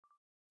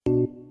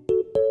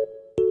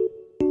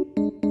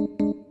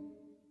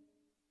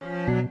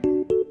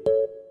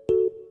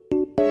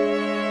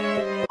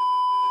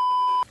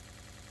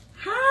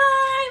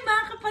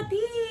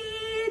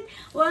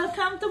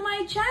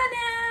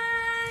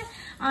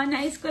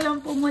Nais ko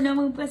lang po muna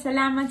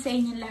magpasalamat sa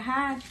inyong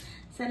lahat.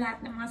 Sa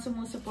lahat ng mga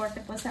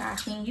sumusuporta po sa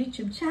aking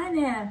YouTube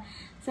channel.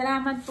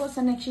 Salamat po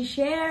sa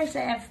nag-share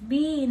sa FB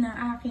ng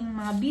aking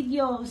mga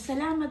videos.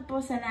 Salamat po,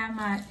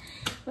 salamat.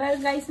 Well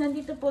guys,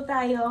 nandito po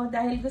tayo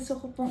dahil gusto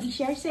ko pong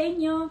i-share sa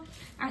inyo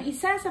ang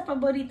isa sa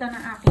paborito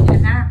ng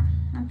aking anak.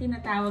 Ang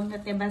tinatawag na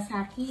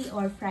tebasaki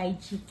or fried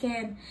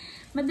chicken.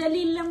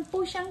 Madali lang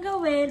po siyang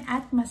gawin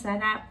at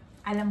masarap.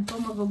 Alam ko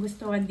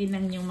magugustuhan din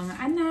ng inyong mga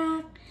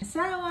anak,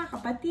 asawa,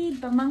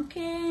 kapatid,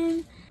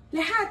 pamangkin,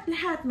 lahat,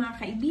 mga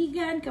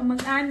kaibigan,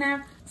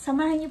 kamag-anak.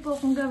 Samahan niyo po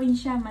kung gawin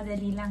siya,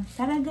 madali lang.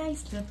 Tara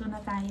guys, luto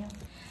na tayo.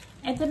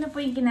 Ito na po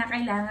yung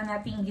kinakailangan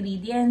nating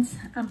ingredients.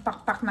 Ang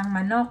pakpak ng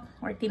manok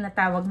or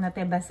tinatawag na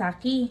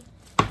tebasaki.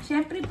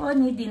 Siyempre po,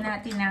 needin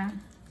natin ng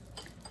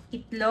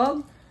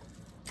itlog,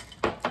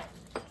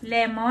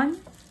 lemon,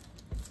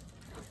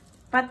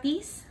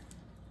 patis,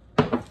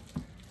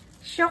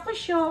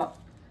 shokusho,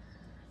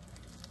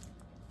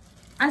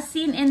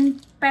 asin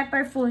and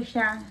pepper po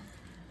siya.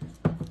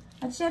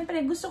 At syempre,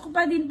 gusto ko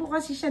pa din po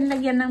kasi siyang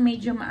lagyan ng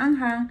medyo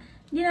maanghang.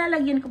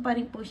 Dinalagyan ko pa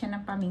rin po siya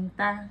ng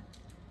paminta.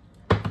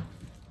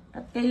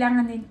 At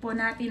kailangan din po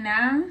natin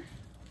ng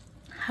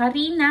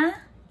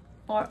harina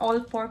or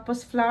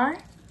all-purpose flour.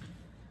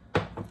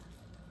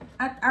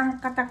 At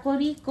ang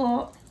katakuri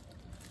ko,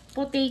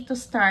 potato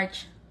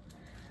starch.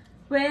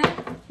 Well,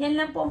 yan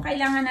lang po ang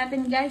kailangan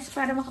natin guys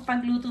para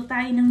makapagluto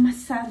tayo ng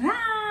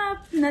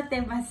masarap na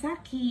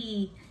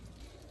tebasaki.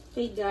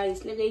 Okay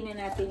guys, lagay na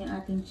natin yung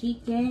ating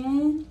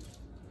chicken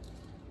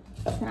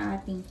sa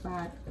ating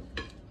pot.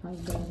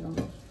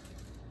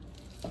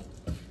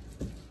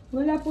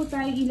 Wala po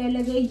tayong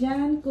ilalagay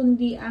dyan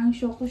kundi ang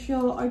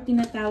shokusho or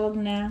tinatawag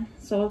na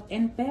salt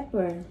and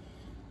pepper.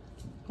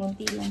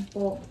 Konti lang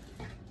po.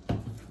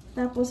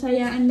 Tapos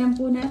hayaan lang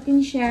po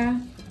natin siya.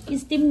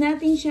 I-steam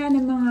natin siya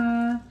ng mga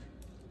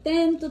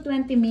 10 to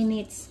 20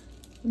 minutes.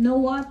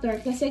 No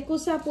water. Kasi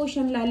kusa po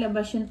siyang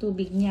lalabas yung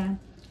tubig niya.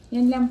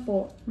 Yan lang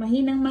po.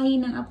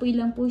 Mahinang apoy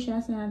lang po siya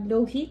sa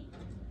low heat.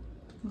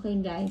 Okay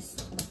guys.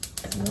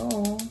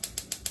 So,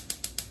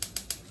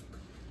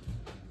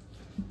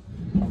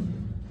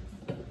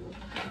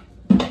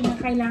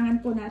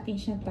 kailangan po natin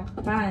siyang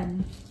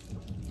takpan.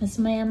 Mas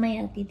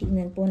maya-maya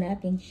titignan po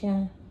natin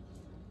siya.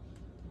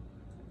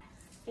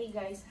 Okay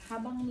guys,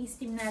 habang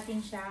i-steam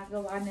natin siya,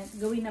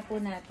 gawin na po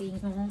natin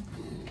yung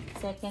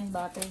second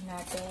butter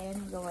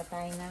natin. Gawa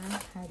tayo ng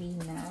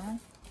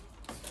harina.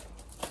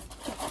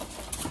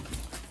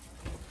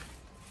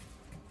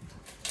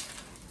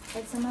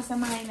 At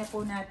samasamahin na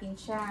po natin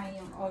siya,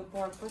 yung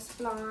all-purpose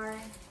flour,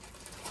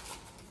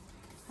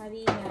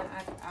 harina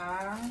at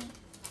ang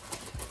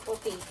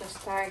potato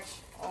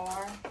starch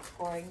or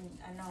corn,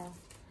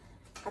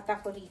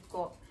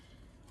 katakuriko.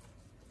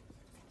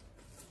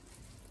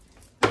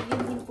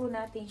 Lagyan din po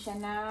natin siya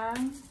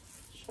ng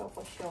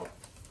shokusho.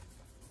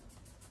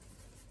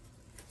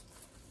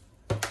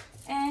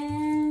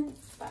 And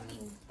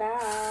paminta.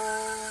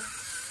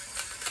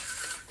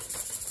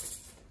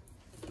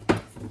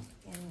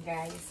 Yan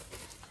guys.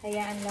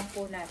 Hayaan lang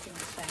po natin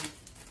siya.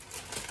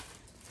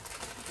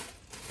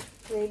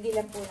 Ready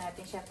lang po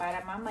natin siya para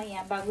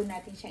mamaya bago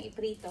natin siyang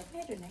iprito,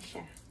 meron na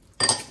siya.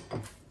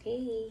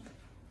 Okay.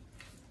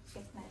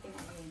 Check natin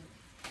ang yun.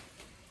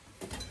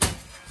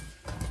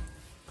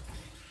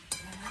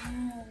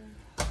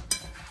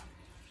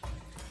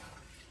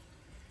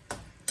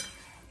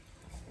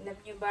 Alam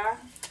nyo ba?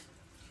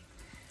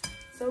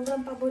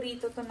 Sobrang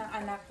paborito to ng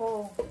anak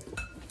ko.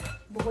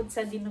 Bukod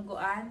sa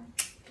dinuguan,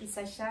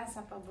 isa siya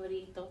sa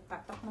paborito.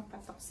 Patok na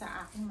patok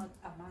sa aking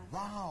mag-ama.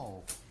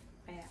 Wow!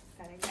 Kaya,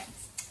 tara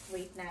guys.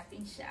 Wait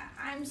natin siya.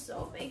 I'm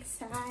so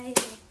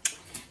excited.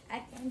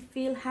 I can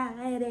feel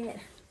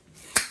hiding.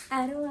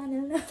 I don't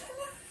wanna know.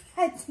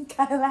 I think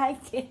I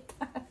like it.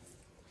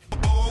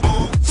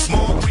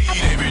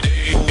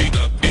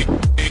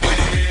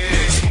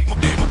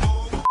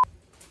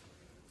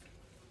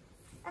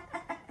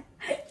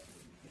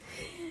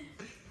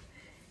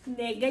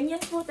 Hindi,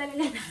 ganyan po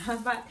talaga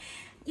dapat.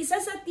 Isa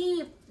sa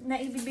tip na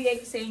ibibigay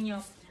ko sa inyo.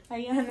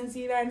 Ayan,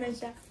 nasira na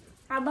siya.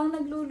 Habang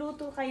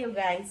nagluluto kayo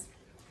guys,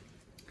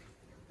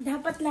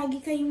 dapat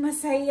lagi kayong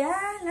masaya,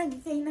 lagi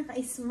kayong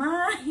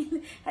naka-smile,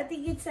 at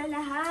higit sa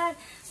lahat,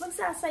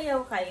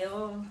 magsasayaw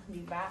kayo,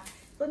 di ba?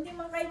 Kung di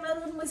man kayo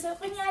marunong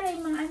magsayaw, kunyari,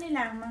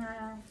 mga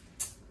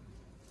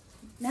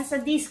nasa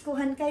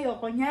diskuhan kayo,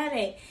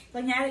 kunyari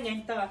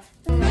ganito.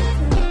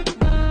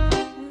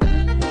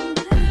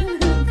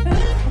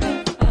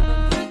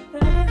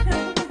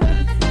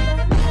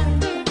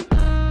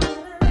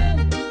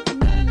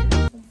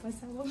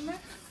 Pasawag na.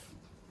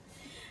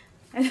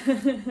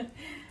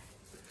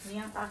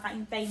 Yan,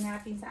 kakaintay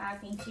natin sa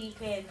ating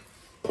chicken.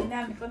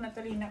 Dami ko na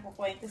tuloy na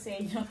kukwento sa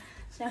inyo.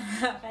 Siya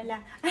pala.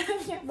 Alam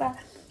niya ba?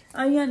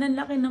 Ayan, ang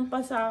laki ng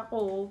pasa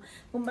ko.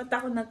 Kung ba't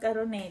ako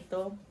nagkaroon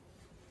nito.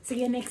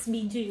 Sige, next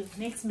video.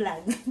 Next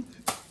vlog.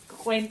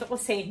 Kukwento ko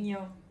sa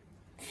inyo.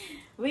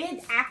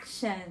 With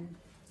action.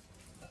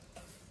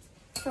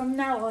 From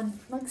now on,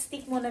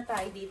 mag-stick muna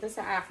tayo dito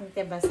sa aking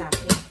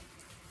tebasaki.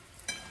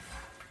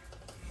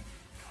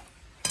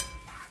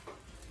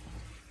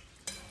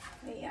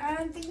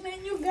 Ayan, tingnan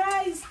nyo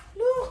guys.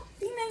 Look,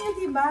 tingnan nyo,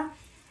 diba?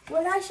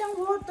 Wala siyang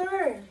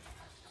water.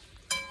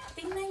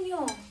 Tingnan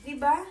nyo,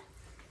 diba?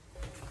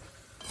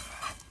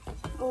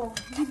 Oh,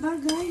 diba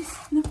guys?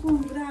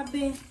 Naku,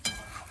 grabe.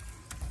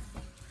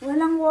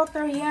 Walang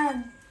water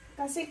yan.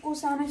 Kasi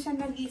kusa na siya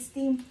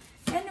nag-steam.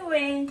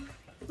 Anyway,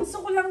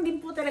 gusto ko lang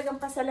din po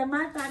talagang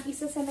pasalamatan.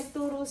 Isa sa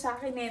nagturo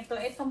sa akin nito.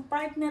 Itong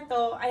part na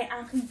to ay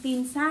aking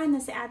pinsan na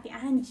si Ate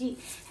Angie.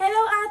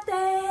 Hello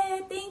Ate!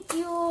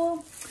 Thank you!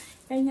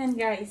 Ganyan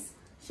guys.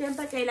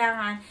 Siyempre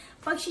kailangan,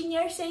 pag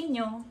sinare sa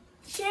inyo,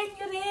 share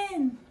nyo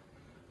rin.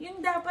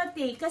 Yun dapat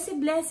eh. Kasi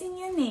blessing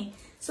yan eh.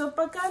 So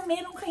pagka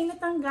meron kayo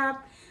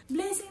natanggap,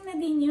 blessing na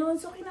din yun.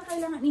 So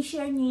kinakailangan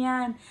i-share nyo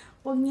yan.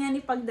 Huwag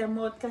niyan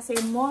ipagdamot. Kasi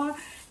more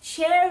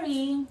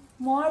sharing,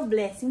 more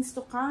blessings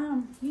to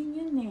come.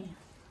 Yun eh.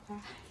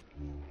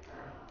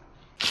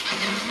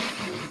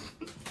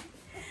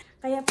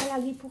 Kaya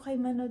palagi po kayo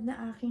manood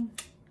na aking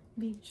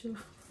video.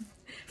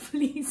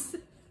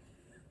 Please.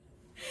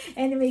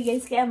 Anyway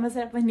guys, kaya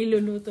masarap ang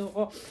niluluto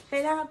ko.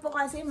 Kailangan po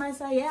kasi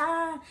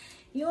masaya.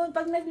 Yun,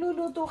 pag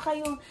nagluluto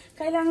kayo,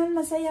 kailangan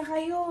masaya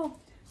kayo.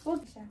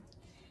 Huwag siya.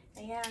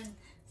 Ayan.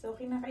 So,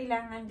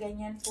 kinakailangan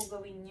ganyan po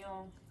gawin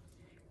nyo.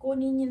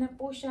 Kunin nyo na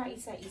po siya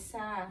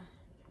isa-isa.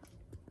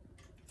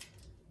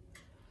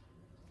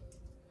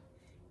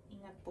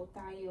 Ingat po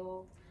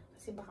tayo.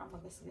 Kasi baka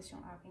magasgas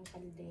yung aking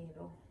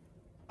kaldero.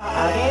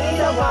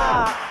 Ayan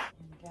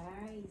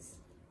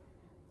guys.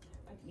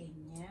 Dapat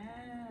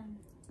ganyan.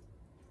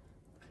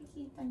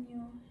 Makikita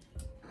nyo.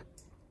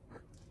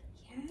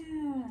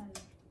 Yan.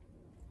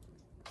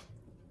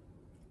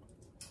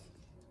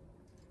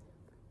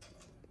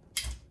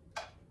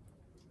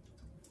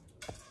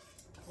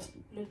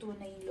 Luto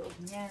na yung loob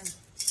niya.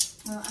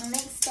 Ang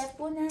next step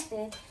po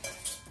natin,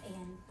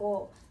 ayan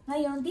po.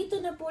 Ngayon,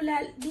 dito na po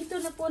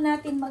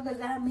natin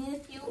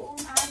magagamit yung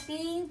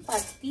ating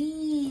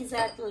patis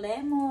at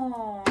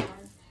lemon.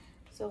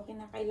 So,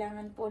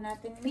 kinakailangan po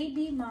natin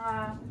maybe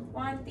mga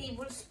 1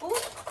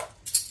 tablespoon.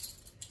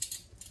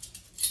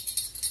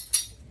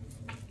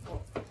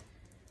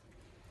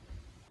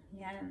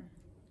 Yan.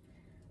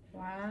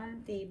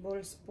 1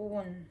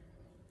 tablespoon.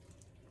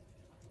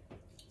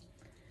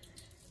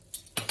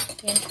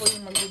 Yan po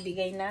yung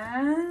magbibigay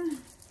ng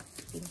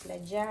timpla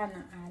dyan,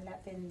 ang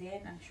alat, and then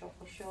ang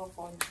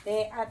syoko-syoko,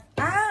 konti, at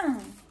ang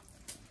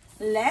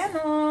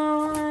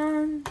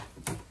lemon.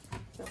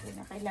 So,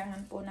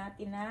 kinakailangan po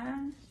natin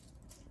ng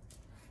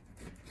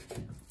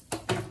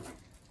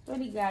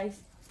sorry guys,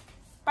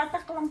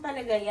 patak lang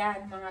talaga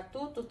yan, mga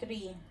 2 to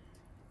 3.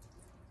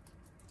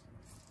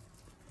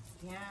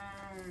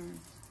 Yan.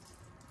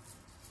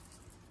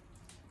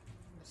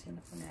 Busin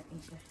na po natin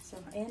siya. So,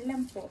 ayan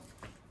lang po.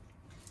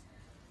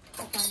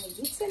 At ang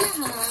higit sa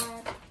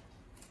lahat,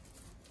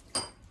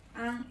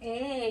 ang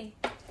egg.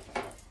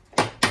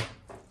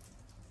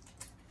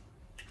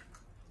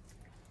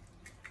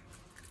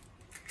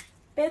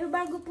 Pero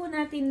bago po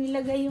natin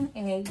nilagay yung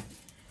egg,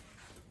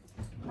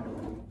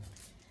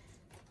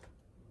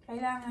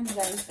 kailangan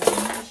guys,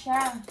 ano na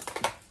siya,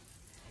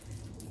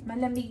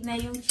 malamig na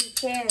yung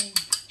chicken.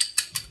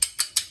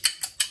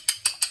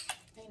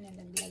 Ay,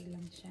 nalaglag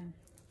lang siya.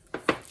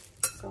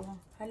 So,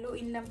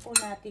 haluin lang po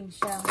natin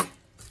siya.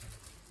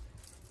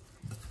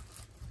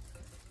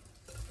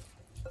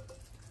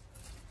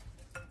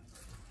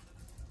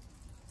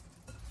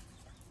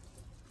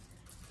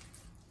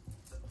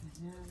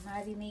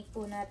 Marinate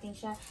po natin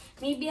siya.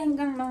 Maybe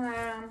hanggang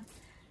mga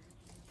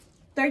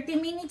 30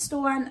 minutes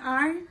to 1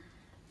 hour.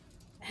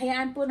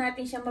 Hayaan po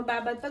natin siya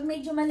mababad. Pag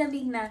medyo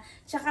malamig na,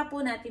 tsaka po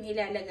natin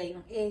ilalagay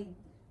yung egg.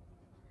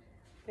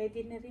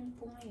 Pwede na rin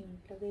po ngayon.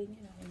 Lagay nyo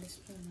na kung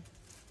gusto nyo.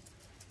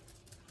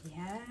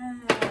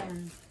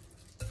 Yan.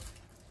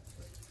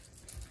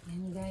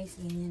 Yan guys,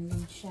 ganyan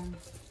lang siya.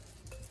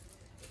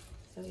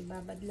 So,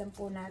 ibabad lang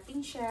po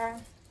natin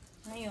siya.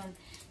 Ngayon,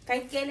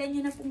 kahit kailan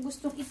nyo na pong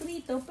gustong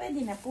iprito,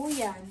 pwede na po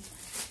yan.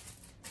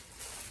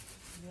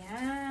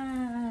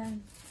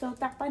 Yan. So,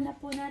 takpan na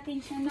po natin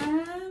siya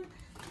ng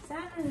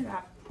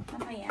sarap.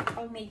 Mamaya,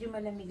 pag medyo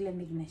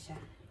malamig-lamig na siya.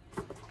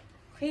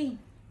 Okay.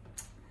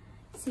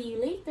 See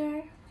you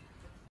later.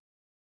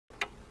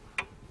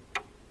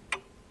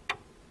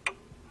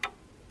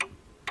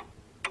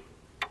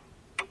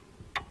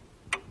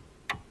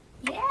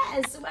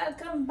 Yes!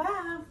 Welcome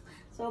back!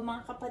 So,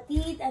 mga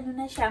kapatid, ano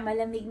na siya?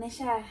 Malamig na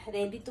siya.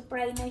 Ready to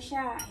fry na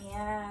siya.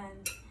 Ayan.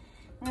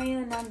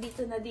 Ngayon,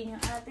 nandito na din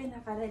yung atin.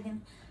 Nakaready.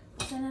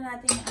 Buksan na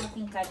natin yung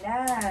ating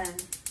kalan.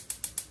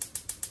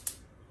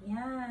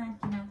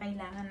 Ayan.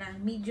 Kinakailangan ng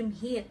medium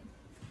heat.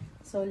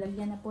 So,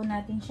 lagyan na po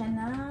natin siya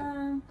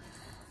ng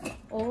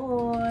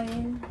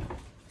oil.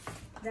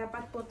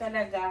 Dapat po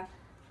talaga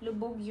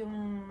lubog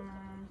yung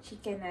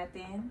chicken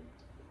natin.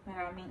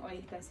 Maraming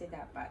oil kasi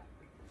dapat.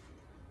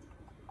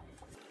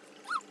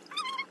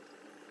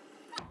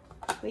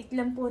 Wait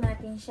lang po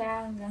natin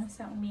siya hanggang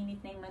sa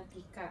uminit na yung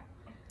mantika.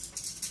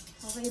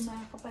 Okay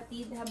mga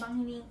kapatid, habang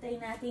hinihintay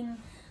natin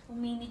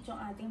uminit yung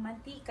ating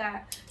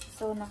mantika,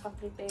 so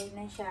naka-prepare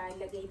na siya.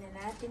 Ilagay na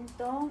natin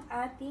tong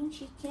ating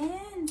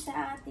chicken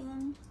sa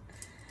ating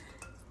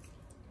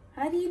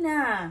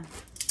harina.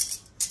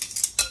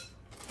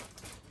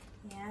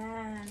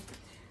 Yan.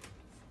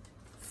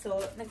 So,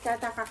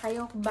 nagtataka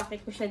kayo kung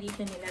bakit ko siya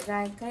dito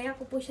nilagay. Kaya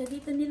ko po siya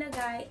dito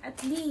nilagay. At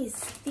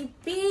least,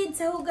 tipid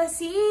sa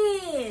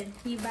hugasin.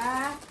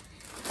 Diba?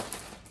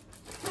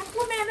 Naku,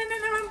 meron na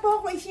naman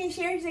po ako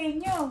i-share sa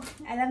inyo.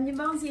 Alam niyo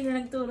ba kung sino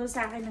nagturo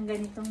sa akin ng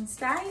ganitong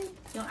style?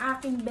 Yung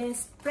aking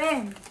best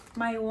friend.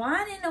 My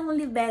one and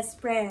only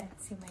best friend.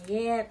 Si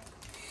Mayet.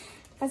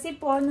 Kasi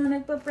po, nung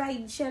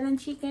nagpa-fried siya ng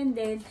chicken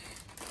din,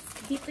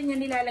 dito niya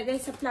nilalagay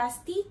sa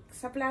plastic.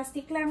 Sa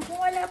plastic lang. Kung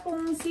wala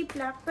pong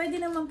ziplock, pwede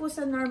naman po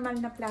sa normal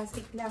na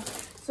plastic lang.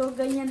 So,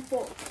 ganyan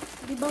po.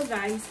 Diba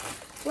guys?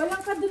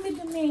 Walang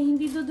kadumi-dumi.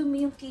 Hindi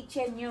dudumi yung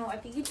kitchen nyo.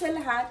 At higit sa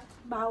lahat,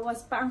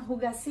 bawas pa ang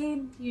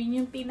hugasin.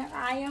 Yun yung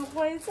pinakayaw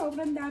ko.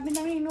 Sobrang dami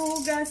nang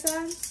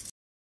hinuhugasan.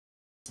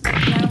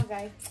 Now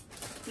guys,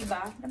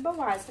 diba?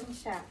 Nabawasan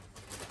siya.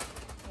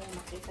 Ayan,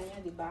 makita nyo,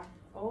 diba?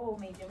 Oh,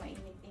 medyo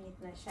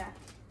mainit-init na siya.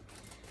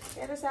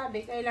 Pero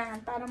sabi,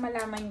 kailangan para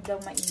malaman nyo daw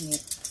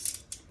mainit.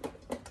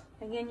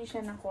 Lagyan nyo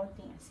siya ng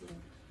konting asin.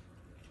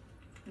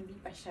 Hindi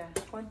pa siya.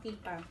 Konti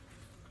pa.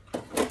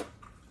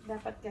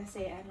 Dapat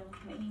kasi,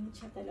 mainit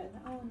siya talaga.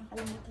 Oh,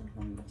 nakalimutan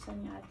kong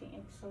buksan yung ating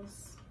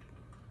exhaust.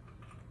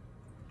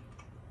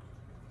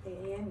 Okay,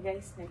 ayan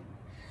guys.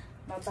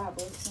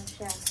 Mababos na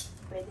siya.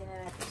 Pwede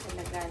na natin siya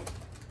lagay.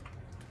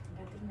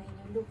 Natin na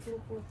yun. Look.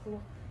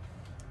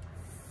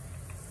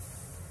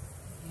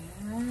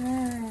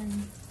 Ayan.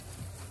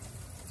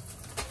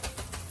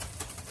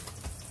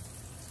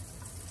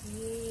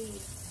 Okay.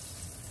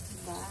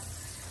 Diba?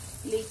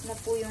 Late na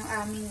po yung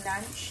aming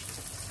lunch.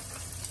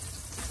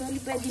 Actually,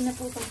 pwede na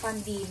po itong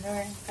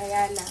pan-dinner.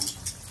 Kaya lang,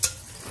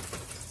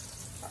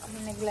 kami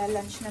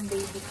nagla-lunch ng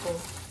baby ko.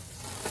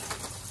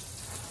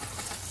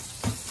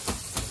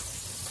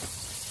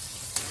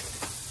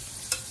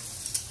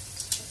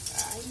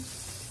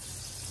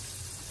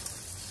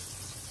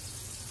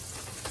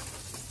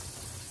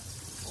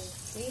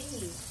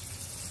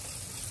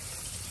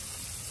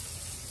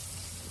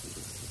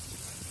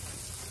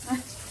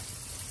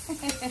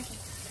 Okay.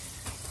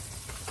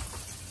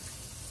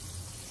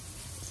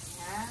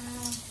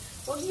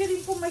 Huwag nyo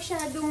rin po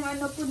masyadong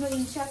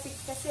punuin siya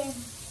kasi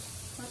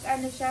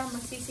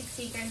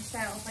masisiksikan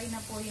siya. Okay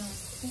na po yung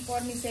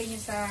conforme sa inyo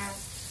sa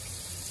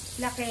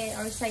laki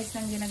or size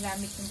ng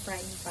ginagamit yung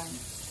frying pan.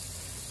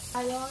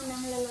 Ayaw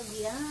ng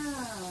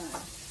lalagyan.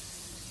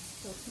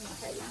 So,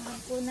 kailangan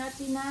po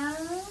natin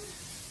ng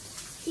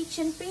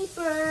kitchen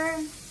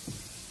paper.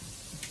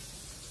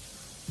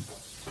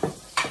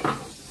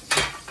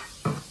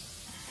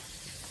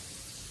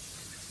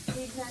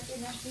 Need natin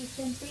ang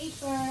kitchen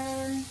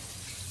paper.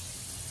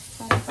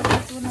 Para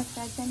pagkasunod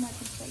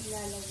natin sa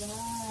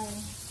ilalagay.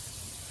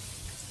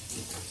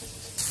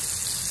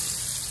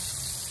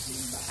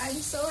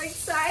 I'm so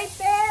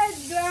excited!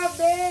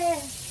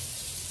 Grabe!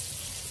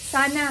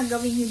 Sana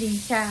gawin nyo din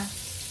siya.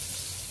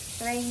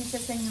 Try nyo siya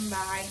sa inyong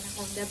bahay.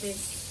 Naku, the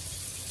best.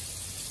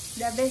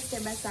 The best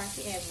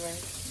TEBASAKI ever.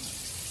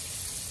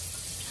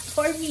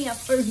 For me.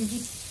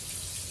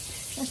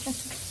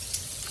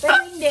 Pero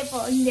hindi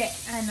po, hindi.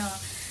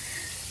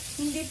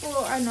 Hindi po,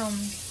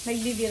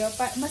 nagbibiro.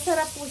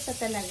 Masarap po siya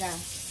talaga.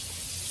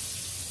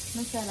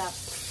 Masarap.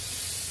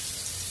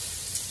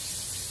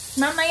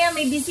 Mamaya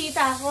may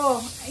bisita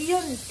ako.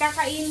 Ayun,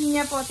 kakainin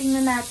niya po.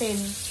 Tingnan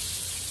natin.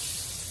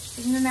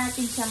 Tingnan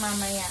natin siya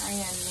mamaya.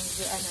 Ayan,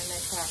 medyo na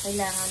siya.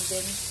 Kailangan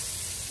din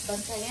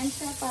bantayan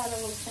siya para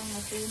huwag siyang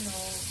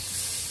matunog.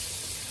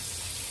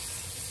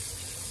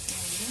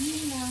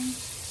 Ayan lang.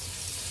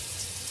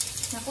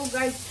 Naku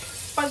guys,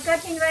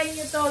 pagka tinry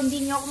nyo to,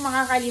 hindi nyo ako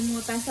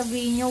makakalimutan.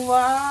 Sabihin nyo,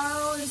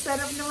 wow,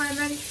 sarap naman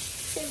ng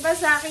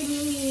TEBASAKI ni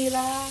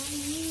Mira.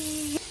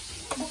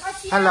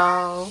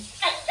 Hello!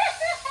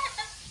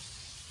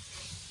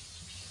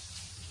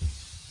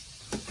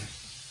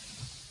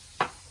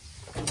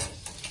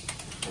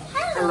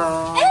 Hello!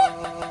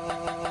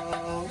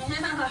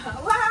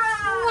 Wow!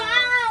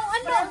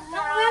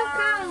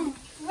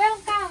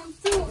 Welcome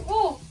to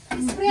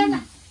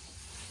Brianna.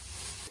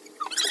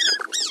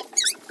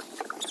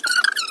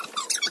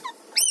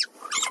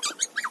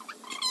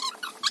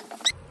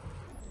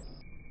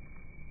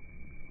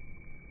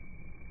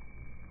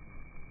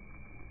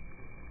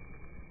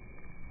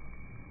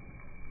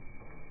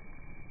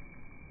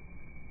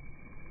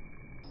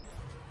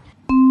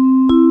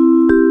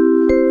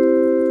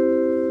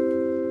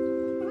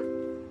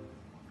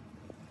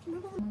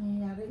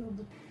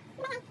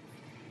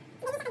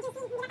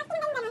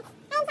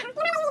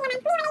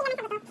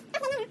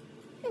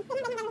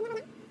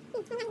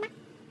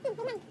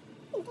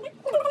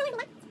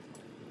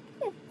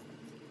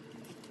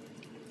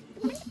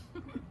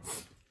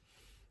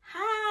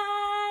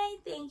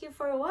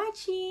 For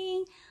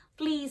watching.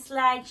 Please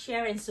like,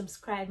 share, and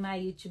subscribe my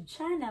YouTube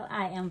channel.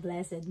 I am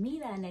Blessed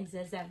Mira.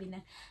 Nagsasabi na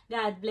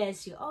God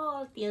bless you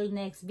all. Till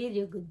next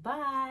video.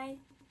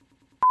 Goodbye.